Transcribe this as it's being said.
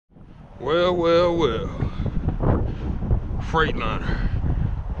Well, well, well. Freightliner.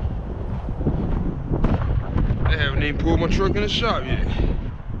 They haven't even pulled my truck in the shop yet.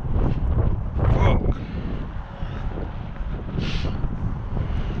 Fuck.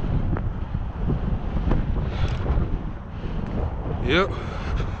 Yep.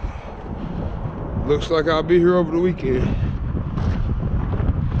 Looks like I'll be here over the weekend.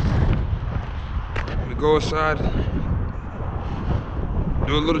 Let me go outside,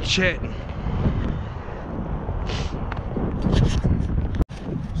 do a little chatting.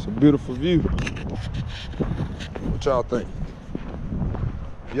 It's a beautiful view. What y'all think?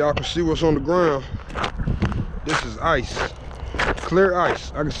 Y'all can see what's on the ground. This is ice, clear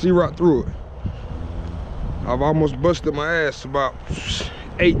ice. I can see right through it. I've almost busted my ass about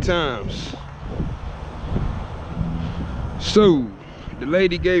 8 times. So, the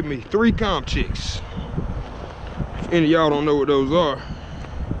lady gave me 3 comp checks. If any of y'all don't know what those are,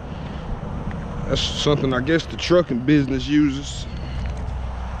 that's something I guess the trucking business uses.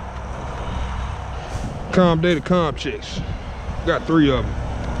 Comp data comp checks. Got 3 of them.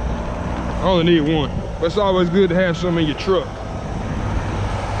 I only need 1, but it's always good to have some in your truck.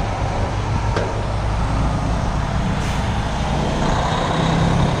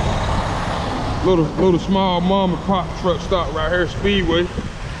 Little small mom and pop truck stop right here, Speedway.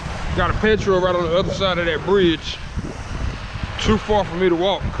 Got a petrol right on the other side of that bridge. Too far for me to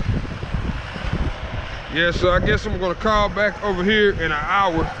walk. Yeah, so I guess I'm gonna call back over here in an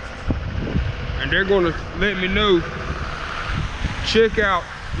hour, and they're gonna let me know checkout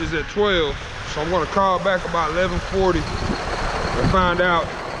is at 12. So I'm gonna call back about 11:40 and find out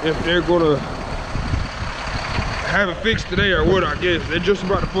if they're gonna have it fixed today or what. I guess they're just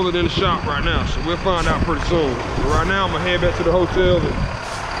about to pull it in the shop right now, so we'll find out pretty soon. But right now I'm gonna head back to the hotel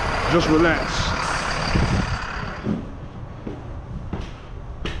and just relax.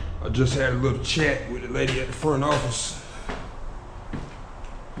 I just had a little chat with the lady at the front office.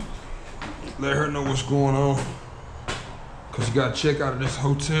 Let her know what's going on, cause you gotta check out of this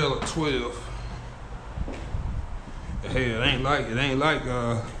hotel at 12. Hey, it ain't like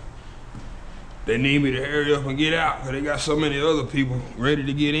they need me to hurry up and get out, because they got so many other people ready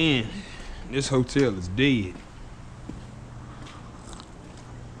to get in. This hotel is dead.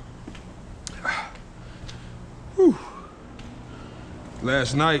 Whew.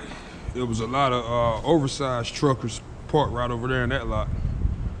 Last night, there was a lot of oversized truckers parked right over there in that lot.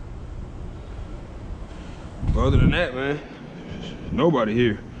 But other than that, man, nobody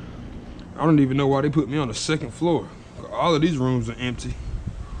here. I don't even know why they put me on the 2nd floor. All of these rooms are empty.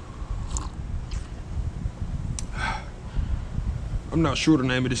 I'm not sure the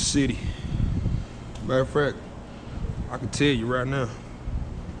name of this city. Matter of fact, I can tell you right now.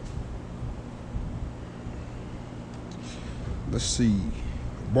 Let's see.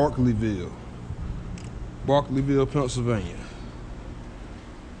 Barkleyville, Pennsylvania.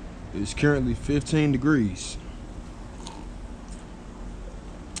 It's currently 15 degrees.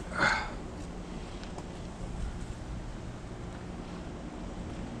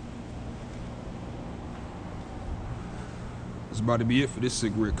 That's about to be it for this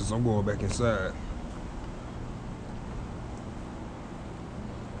cigarette, because I'm going back inside.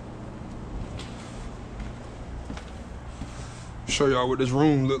 Show y'all what this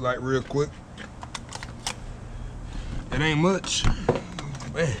room look like real quick. It ain't much.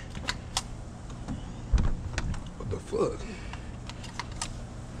 Man. What the fuck?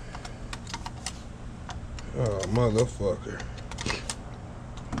 Oh, motherfucker.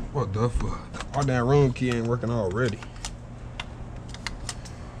 What the fuck? Our damn room key ain't working already.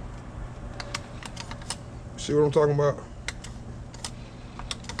 See what I'm talking about?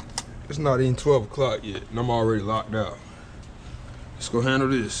 It's not even 12 o'clock yet, and I'm already locked out. Let's go handle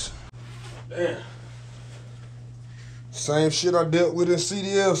this. Damn. Same shit I dealt with in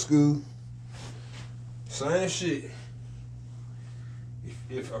CDL school. Same shit.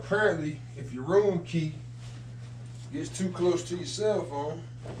 If your room key gets too close to your cell phone,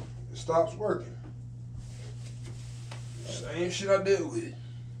 it stops working. Same shit I dealt with.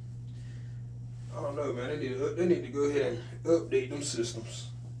 I don't know, man. They need to go ahead and update them systems.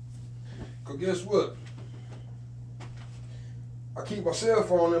 Cause guess what? I keep my cell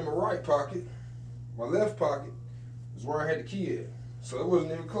phone in my right pocket. My left pocket is where I had the key at. So it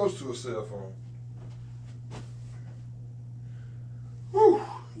wasn't even close to a cell phone. Whew,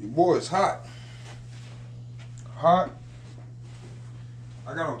 your boy is hot. Hot.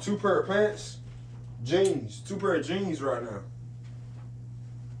 I got on 2 pair of pants, jeans, 2 pair of jeans right now.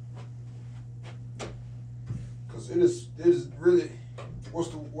 Cause it is really,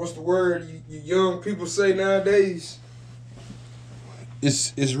 what's the word you young people say nowadays?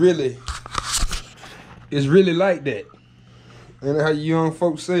 it's really like that. And how you young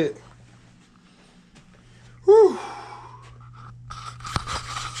folks say it. Whew.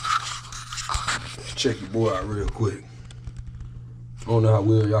 Check your boy out real quick. I don't know how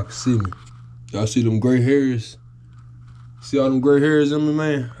well y'all can see me. Y'all see them gray hairs? See all them gray hairs in me,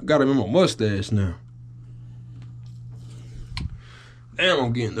 man? I got them in my mustache now. Damn,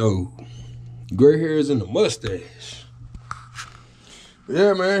 I'm getting old. Gray hairs in the mustache.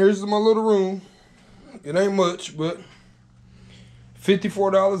 Yeah, man, here's my little room. It ain't much, but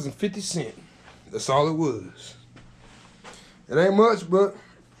 $54.50. That's all it was. It ain't much, but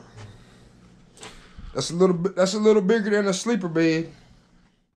that's a little bigger than a sleeper bed.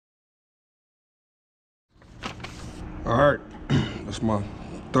 All right, that's my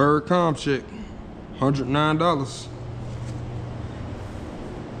third com check, $109.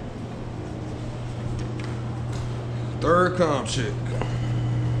 Third com check.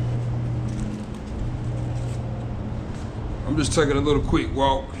 I'm just taking a little quick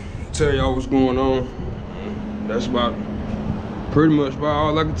walk, tell y'all what's going on. That's pretty much about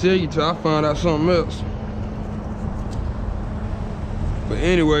all I can tell you till I find out something else. But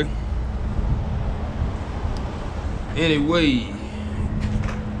anyway,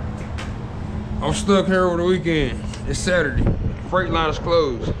 I'm stuck here over the weekend. It's Saturday. Freight line is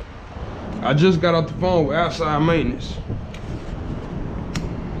closed. I just got off the phone with outside maintenance.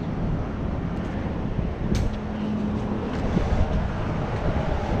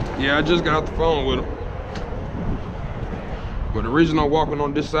 Yeah, I just got off the phone with them. But the reason I'm walking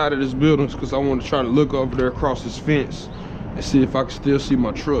on this side of this building is because I want to try to look over there across this fence and see if I can still see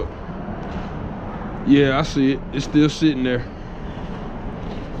my truck. Yeah, I see it. It's still sitting there.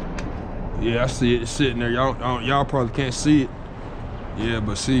 Yeah, I see it. It's sitting there. Y'all probably can't see it. Yeah,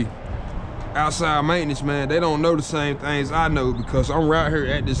 but see, outside maintenance, man, they don't know the same things I know because I'm right here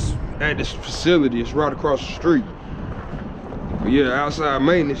at this facility. It's right across the street. But yeah, outside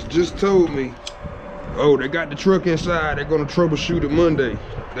maintenance just told me, oh, they got the truck inside. They're gonna troubleshoot it Monday.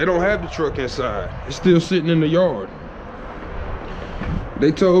 They don't have the truck inside. It's still sitting in the yard.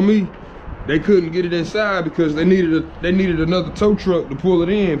 They told me they couldn't get it inside because they needed another tow truck to pull it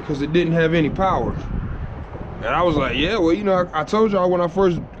in because it didn't have any power. And I was like, yeah, well, you know, I told y'all when I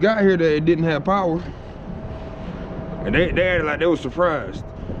first got here that it didn't have power. And they acted like they were surprised.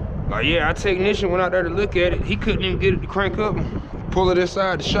 Like, yeah, our technician went out there to look at it. He couldn't even get it to crank up and pull it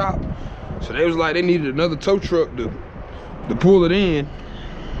inside the shop. So they was like, they needed another tow truck to pull it in.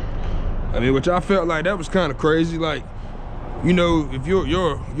 I mean, which I felt like that was kind of crazy. Like, you know, if you're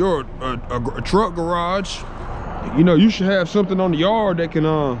a truck garage, you know, you should have something on the yard that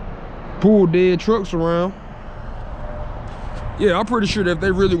can pull dead trucks around. Yeah, I'm pretty sure that if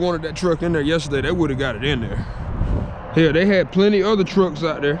they really wanted that truck in there yesterday, they would have got it in there. Hell, they had plenty of other trucks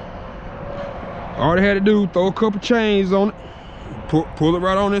out there. All they had to do, throw a couple chains on it, pull it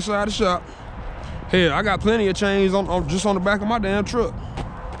right on inside the shop. Hell, I got plenty of chains just on the back of my damn truck.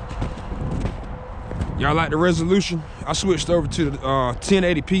 Y'all like the resolution? I switched over to the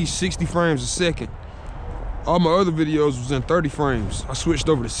 1080p 60 frames a second. All my other videos was in 30 frames. I switched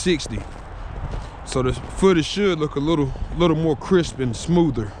over to 60. So the footage should look a little more crisp and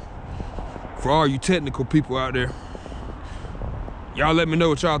smoother for all you technical people out there. Y'all let me know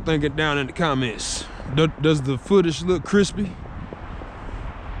what y'all thinking down in the comments. Does the footage look crispy?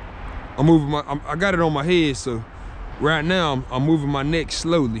 I'm moving I got it on my head, so right now I'm moving my neck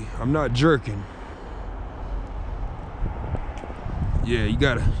slowly. I'm not jerking. Yeah, you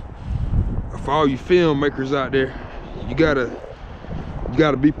gotta, for all you filmmakers out there, you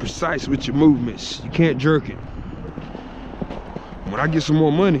gotta be precise with your movements. You can't jerk it. When I get some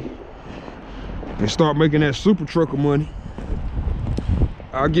more money and start making that super trucker money,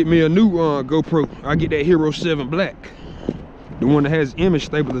 I'll get me a new GoPro. I'll get that Hero 7 Black, the one that has image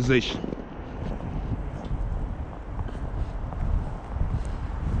stabilization.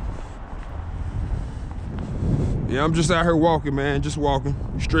 Yeah, I'm just out here walking, man, just walking.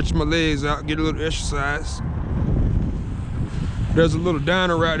 Stretching my legs out, get a little exercise. There's a little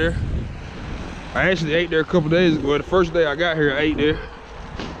diner right there. I actually ate there a couple days ago. The first day I got here, I ate there.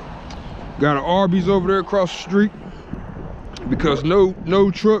 Got an Arby's over there across the street because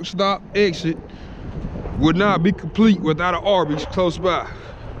no truck stop exit would not be complete without an Arby's close by.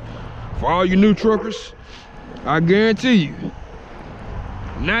 For all you new truckers, I guarantee you,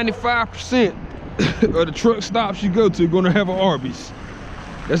 95% of the truck stops you go to are gonna have an Arby's.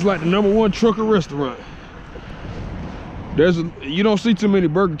 That's like the #1 trucker restaurant. You don't see too many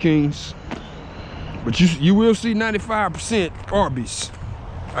Burger Kings, but you will see 95% Arby's.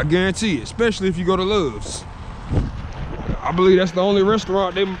 I guarantee it, especially if you go to Love's. I believe that's the only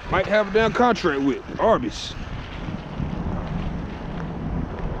restaurant they might have a damn contract with, Arby's.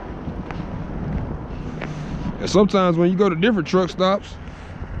 And sometimes when you go to different truck stops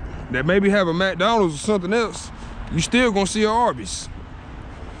that maybe have a McDonald's or something else, you still gonna see an Arby's.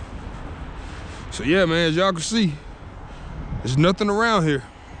 So yeah, man, as y'all can see, there's nothing around here.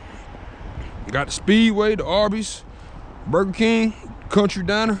 You got the Speedway, the Arby's, Burger King, Country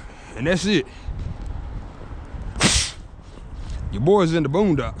Diner, and that's it. Your boy's in the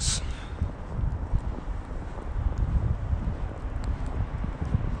boondocks.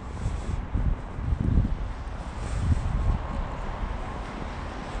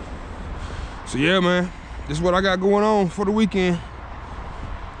 So yeah, man, this is what I got going on for the weekend.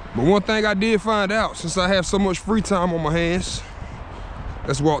 But one thing I did find out, since I have so much free time on my hands,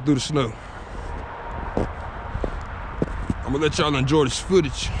 let's walk through the snow. I'm gonna let y'all enjoy this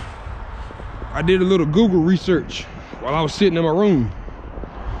footage. I did a little Google research while I was sitting in my room.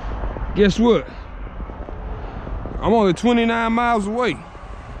 Guess what? I'm only 29 miles away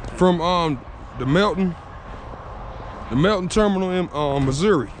from the Melton terminal in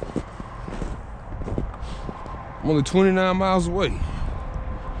Missouri. I'm only 29 miles away.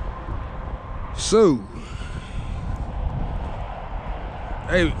 So,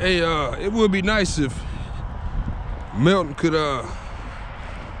 hey, it would be nice if Melton could,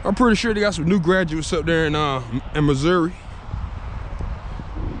 I'm pretty sure they got some new graduates up there in Missouri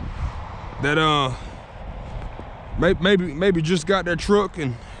that maybe just got their truck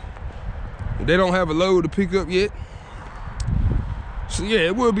and they don't have a load to pick up yet. So yeah,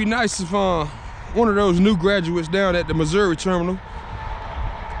 it would be nice if one of those new graduates down at the Missouri terminal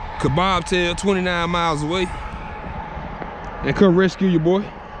could bobtail 29 miles away and come rescue your boy,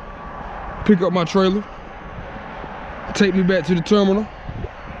 pick up my trailer, take me back to the terminal,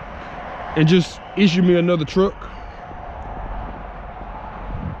 and just issue me another truck.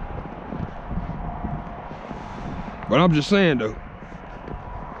 But I'm just saying though,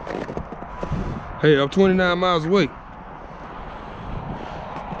 hey, I'm 29 miles away.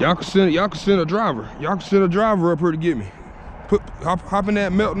 Y'all can send a driver. Y'all can send a driver up here to get me. Hop in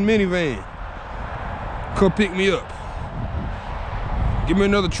that Melton minivan. Come pick me up. Give me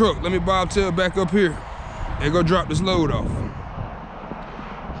another truck. Let me bobtail back up here and go drop this load off.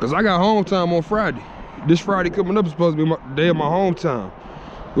 Cause I got home time on Friday. This Friday coming up is supposed to be the day of my home time,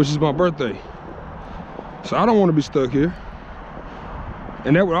 which is my birthday. So I don't want to be stuck here.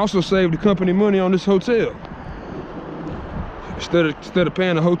 And that would also save the company money on this hotel. Instead of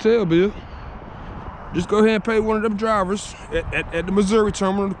paying a hotel bill, just go ahead and pay one of them drivers at the Missouri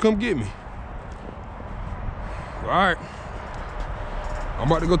terminal to come get me. All right, I'm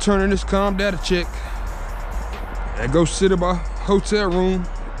about to go turn in this calm data check and go sit in my hotel room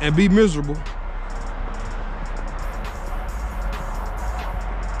and be miserable.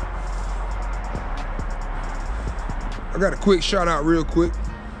 I got a quick shout out real quick.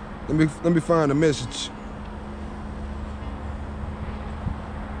 Let me find a message.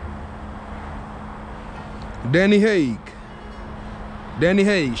 Danny Haig,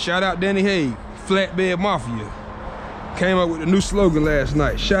 shout out Danny Haig, Flatbed Mafia. Came up with a new slogan last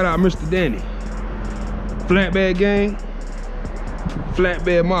night. Shout out Mr. Danny. Flatbed Gang,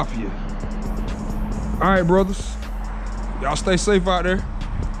 Flatbed Mafia. All right, brothers, y'all stay safe out there.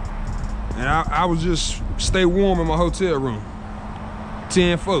 And I will just stay warm in my hotel room.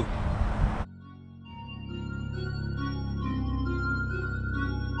 10-4.